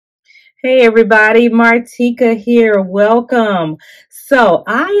Hey everybody, Martika here. Welcome. So,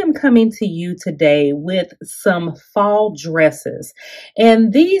 I am coming to you today with some fall dresses.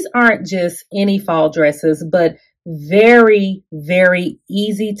 And these aren't just any fall dresses, but very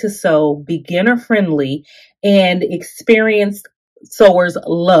easy to sew, beginner friendly, and experienced sewers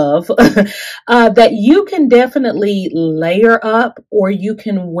love that you can definitely layer up or you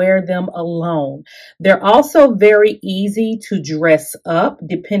can wear them alone. They're also very easy to dress up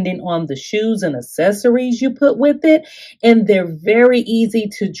depending on the shoes and accessories you put with it. And they're very easy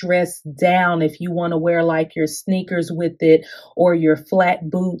to dress down if you want to wear like your sneakers with it or your flat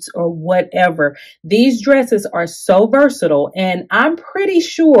boots or whatever. These dresses are so versatile, and I'm pretty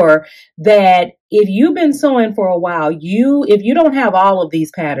sure that if you've been sewing for a while, if you don't have all of these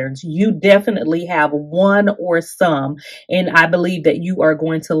patterns, you definitely have one or some. And I believe that you are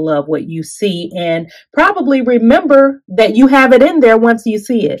going to love what you see and probably remember that you have it in there once you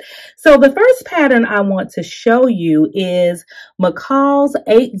see it. So the first pattern I want to show you is McCall's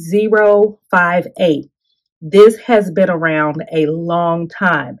 8058. This has been around a long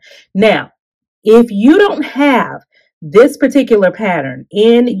time. Now, if you don't have this particular pattern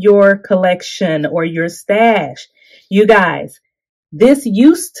in your collection or your stash, you guys, this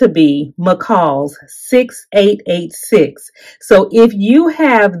used to be McCall's 6886. So if you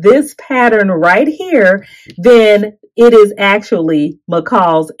have this pattern right here, then it is actually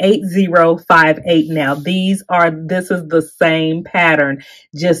McCall's 8058 now. This is the same pattern,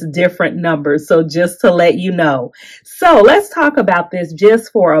 just different numbers. So just to let you know. So let's talk about this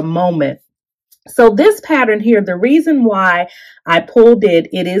just for a moment. So this pattern here, the reason why I pulled it,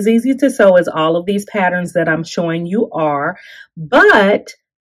 it is easy to sew as all of these patterns that I'm showing you are, but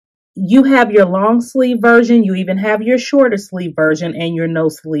you have your long sleeve version, you even have your shorter sleeve version and your no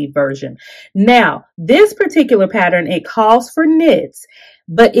sleeve version. Now, this particular pattern, it calls for knits,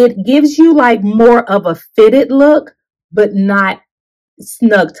 but it gives you like more of a fitted look, but not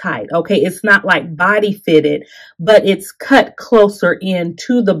snug tight. Okay, it's not like body fitted, but it's cut closer in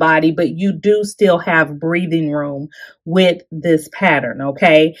to the body, but you do still have breathing room with this pattern.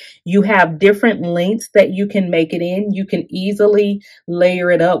 Okay, you have different lengths that you can make it in. You can easily layer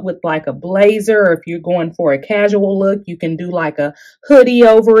it up with like a blazer, or if you're going for a casual look, you can do like a hoodie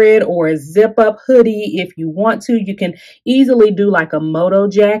over it or a zip up hoodie if you want to. You can easily do like a moto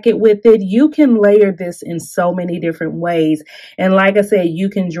jacket with it. You can layer this in so many different ways. And like I said, you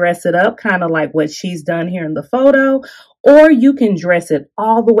can dress it up kind of like what she's done here in the photo, or you can dress it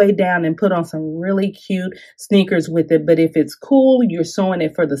all the way down and put on some really cute sneakers with it. But if it's cool, you're sewing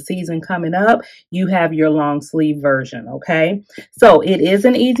it for the season coming up, you have your long sleeve version. Okay, so it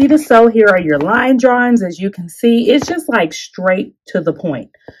isn't easy to sew. Here are your line drawings. As you can see, it's just like straight to the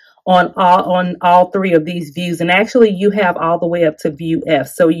point on all three of these views. And actually you have all the way up to view F.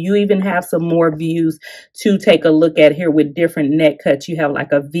 So you even have some more views to take a look at here with different neck cuts. You have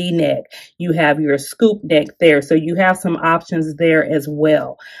like a V neck, you have your scoop neck there. So you have some options there as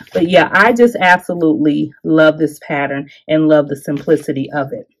well. But yeah, I just absolutely love this pattern and love the simplicity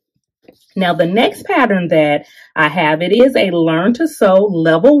of it. Now, the next pattern that I have, it is a Learn to Sew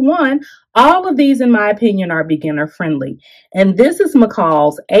Level 1. All of these, in my opinion, are beginner friendly. And this is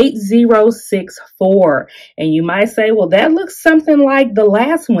McCall's 8064. And you might say, well, that looks something like the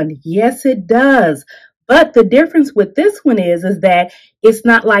last one. Yes, it does. But the difference with this one is that it's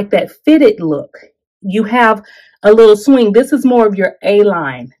not like that fitted look. You have a little swing. This is more of your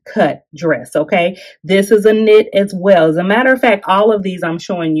A-line cut dress, okay? This is a knit as well. As a matter of fact, all of these I'm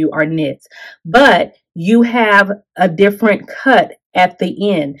showing you are knits, but you have a different cut at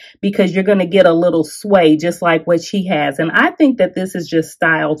the end because you're going to get a little sway just like what she has. And I think that this is just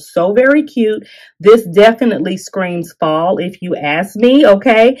styled so very cute. This definitely screams fall if you ask me,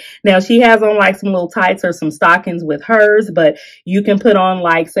 okay? Now she has on like some little tights or some stockings with hers, but you can put on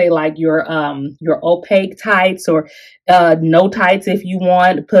like, say like your opaque tights or no tights if you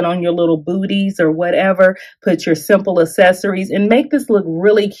want. Put on your little booties or whatever. Put your simple accessories and make this look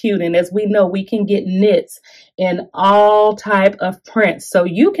really cute. And as we know, we can get knits in all type of prints. So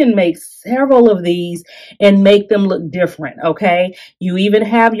you can make several of these and make them look different, okay? You even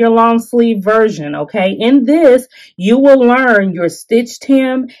have your long sleeve version, okay? In this, you will learn your stitched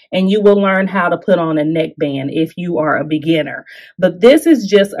hem and you will learn how to put on a neckband if you are a beginner. But this is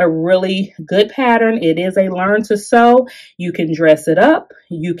just a really good pattern. It is a Learn to Sew. You can dress it up,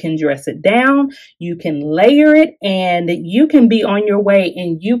 you can dress it down, you can layer it, and you can be on your way,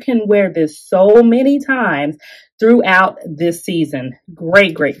 and you can wear this so many times throughout this season.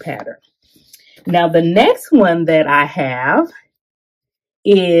 Great pattern. Now the next one that I have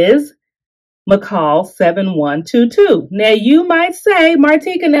is McCall 7122. Now you might say,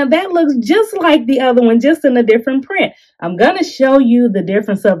 Martika, now that looks just like the other one, just in a different print. I'm going to show you the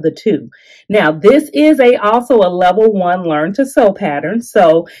difference of the two. Now this is also a level 1 learn to sew pattern.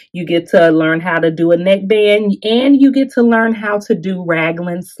 So you get to learn how to do a neckband and you get to learn how to do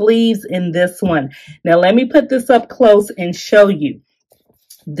raglan sleeves in this one. Now let me put this up close and show you.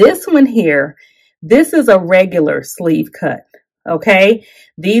 This one here, this is a regular sleeve cut. Okay,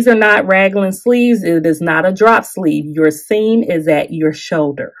 these are not raglan sleeves. It is not a drop sleeve. Your seam is at your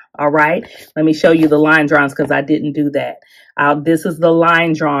shoulder. All right, let me show you the line drawings because I didn't do that. This is the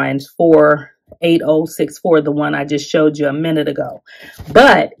line drawings for 8064, the one I just showed you a minute ago.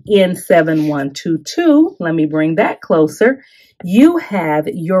 But in 7122, let me bring that closer. You have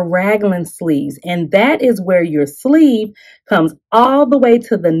your raglan sleeves, and that is where your sleeve comes all the way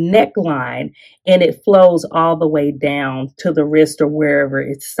to the neckline and it flows all the way down to the wrist or wherever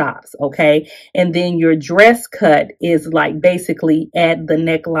it stops, okay? And then your dress cut is like basically at the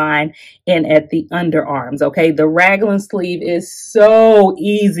neckline and at the underarms, okay? The raglan sleeve is so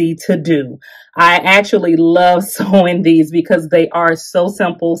easy to do. I actually love sewing these because they are so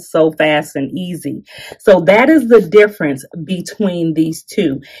simple, so fast and easy. So that is the difference between these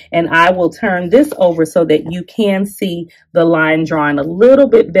two. And I will turn this over so that you can see the line drawing a little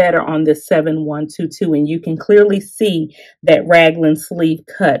bit better on this 7122. And you can clearly see that raglan sleeve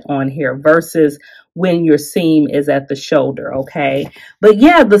cut on here versus when your seam is at the shoulder, okay? But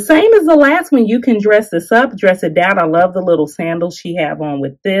yeah, the same as the last one. You can dress this up, dress it down. I love the little sandals she have on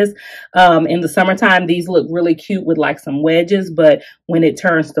with this. In the summertime, these look really cute with like some wedges, but when it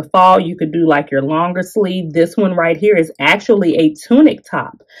turns to fall, you could do like your longer sleeve. This one right here is actually a tunic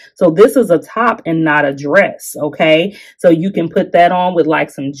top. So this is a top and not a dress, okay? So you can put that on with like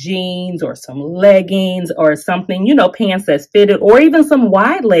some jeans or some leggings or something, you know, pants that's fitted, or even some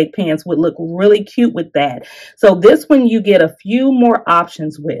wide leg pants would look really cute with that. So this one you get a few more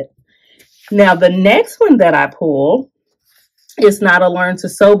options with. Now the next one that I pulled, it's not a learn to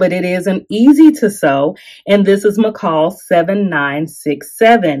sew, but it is an easy to sew, and this is McCall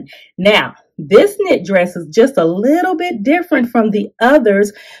 7967. Now this knit dress is just a little bit different from the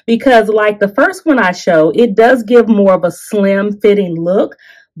others because like the first one I showed, it does give more of a slim fitting look.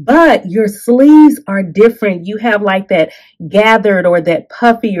 But your sleeves are different. You have like that gathered or that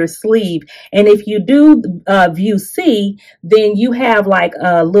puffier sleeve. And if you do view C, then you have like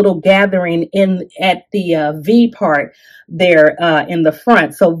a little gathering at the V part there in the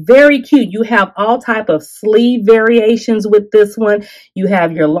front. So very cute. You have all type of sleeve variations with this one. You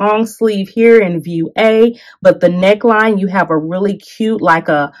have your long sleeve here in view A, but the neckline, you have a really cute, like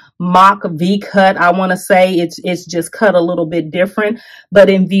a mock V cut. I want to say it's just cut a little bit different. But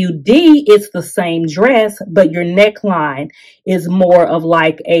in view D, it's the same dress, but your neckline is more of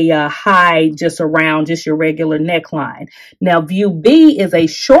like a high, just around just your regular neckline. Now view B is a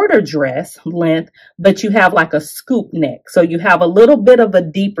shorter dress length, but you have like a scoop neck. So you have a little bit of a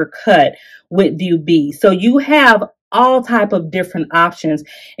deeper cut with view B. So you have all type of different options.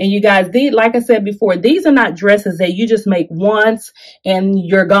 And you guys, like I said before, these are not dresses that you just make once and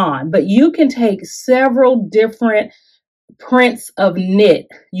you're gone, but you can take several different prints of knit.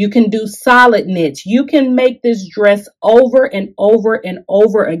 You can do solid knits. You can make this dress over and over and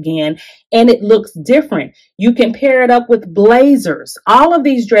over again, and it looks different. You can pair it up with blazers. All of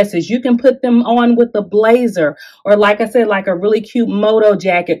these dresses, you can put them on with a blazer, or like I said, like a really cute moto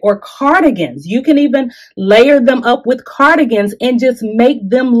jacket, or cardigans. You can even layer them up with cardigans and just make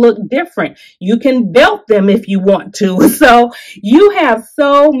them look different. You can belt them if you want to. So you have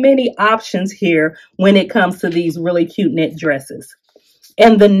so many options here when it comes to these really cute knit dresses.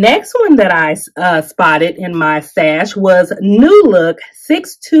 And the next one that I spotted in my stash was New Look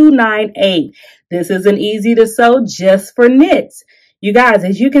 6298. This is an easy to sew just for knits. You guys,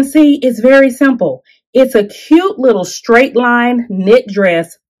 as you can see, it's very simple. It's a cute little straight line knit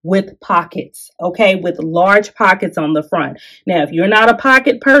dress with pockets, okay, with large pockets on the front. Now, if you're not a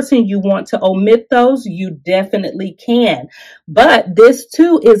pocket person, you want to omit those, you definitely can. But this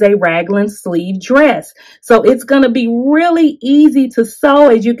too is a raglan sleeve dress. So it's going to be really easy to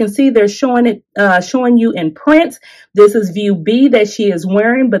sew. As you can see, they're showing you in print. This is view B that she is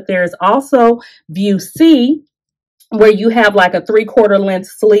wearing, but there's also view C, where you have like a 3/4 length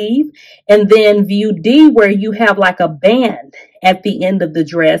sleeve, and then view D where you have like a band at the end of the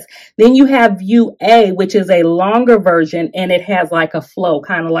dress. Then you have view A, which is a longer version, and it has like a flow,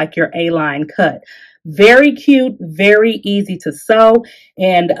 kind of like your A-line cut. Very cute, very easy to sew.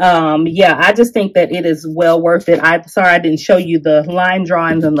 And yeah, I just think that it is well worth it. I'm sorry I didn't show you the line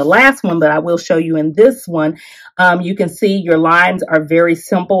drawings in the last one, but I will show you in this one. You can see your lines are very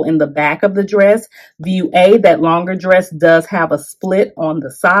simple in the back of the dress. View A, that longer dress does have a split on the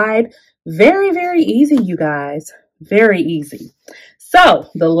side. Very, very easy, you guys. Very easy. So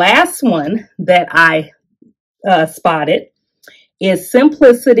the last one that I spotted is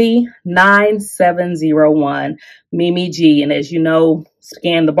Simplicity 9701 Mimi G. And as you know,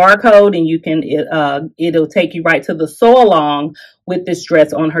 scan the barcode and you can it'll take you right to the sew along with this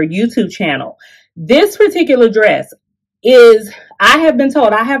dress on her YouTube channel. This particular dress is, I have been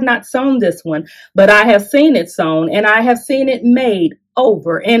told, I have not sewn this one, but I have seen it sewn and I have seen it made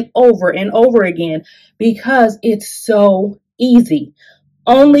over and over and over again because it's so easy.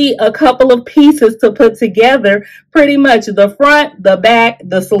 Only a couple of pieces to put together, pretty much the front, the back,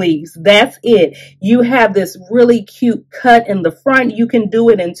 the sleeves. That's it. You have this really cute cut in the front. You can do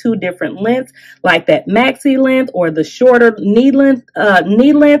it in 2 different lengths, like that maxi length or the shorter knee length.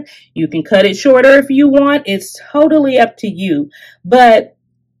 You can cut it shorter if you want. It's totally up to you. But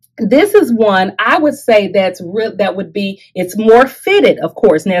this is one I would say that would be, it's more fitted, of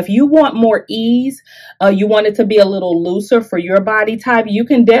course. Now, if you want more ease, you want it to be a little looser for your body type, you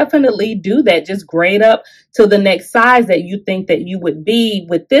can definitely do that. Just grade up to the next size that you think that you would be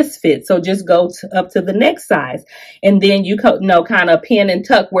with this fit. So just go up to the next size, and then you kind of pin and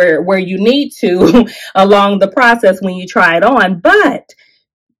tuck where you need to along the process when you try it on. But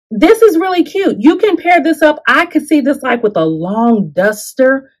this is really cute. You can pair this up. I could see this like with a long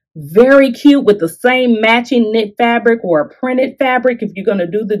duster. Very cute with the same matching knit fabric or a printed fabric if you're going to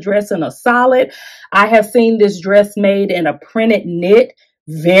do the dress in a solid. I have seen this dress made in a printed knit.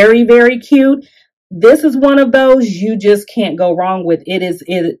 Very, very cute. This is one of those you just can't go wrong with.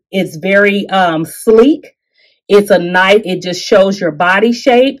 It's very sleek. It's a nice, it just shows your body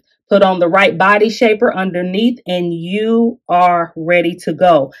shape. Put on the right body shaper underneath and you are ready to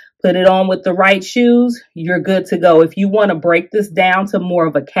go. Put it on with the right shoes, you're good to go. If you want to break this down to more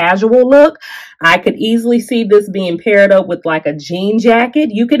of a casual look, I could easily see this being paired up with like a jean jacket.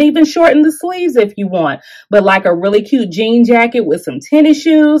 You could even shorten the sleeves if you want, but like a really cute jean jacket with some tennis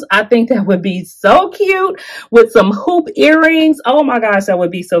shoes, I think that would be so cute with some hoop earrings. Oh my gosh, that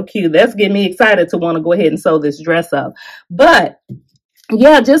would be so cute. That's getting me excited to want to go ahead and sew this dress up. But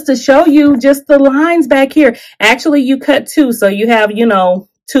yeah, just to show you just the lines back here. Actually, you cut 2. So you have,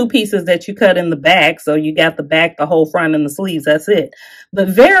 2 pieces that you cut in the back. So you got the back, the whole front, and the sleeves. That's it. But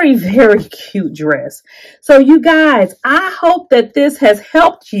very, very cute dress. So you guys, I hope that this has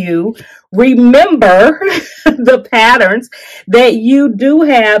helped you remember the patterns that you do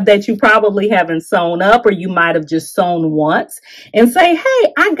have that you probably haven't sewn up, or you might have just sewn once, and say,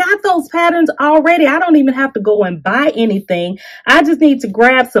 hey, I got those patterns already. I don't even have to go and buy anything. I just need to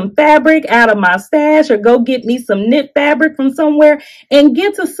grab some fabric out of my stash or go get me some knit fabric from somewhere and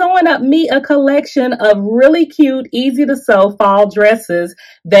get to sewing up me a collection of really cute, easy to sew fall dresses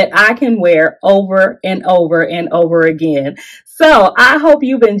that I can wear over and over and over again. So I hope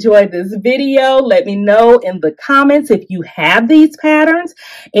you've enjoyed this video. Let me know in the comments if you have these patterns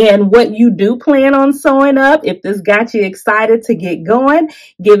and what you do plan on sewing up. If this got you excited to get going,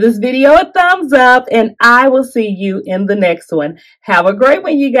 give this video a thumbs up and I will see you in the next one. Have a great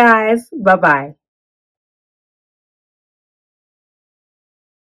one, you guys. Bye-bye.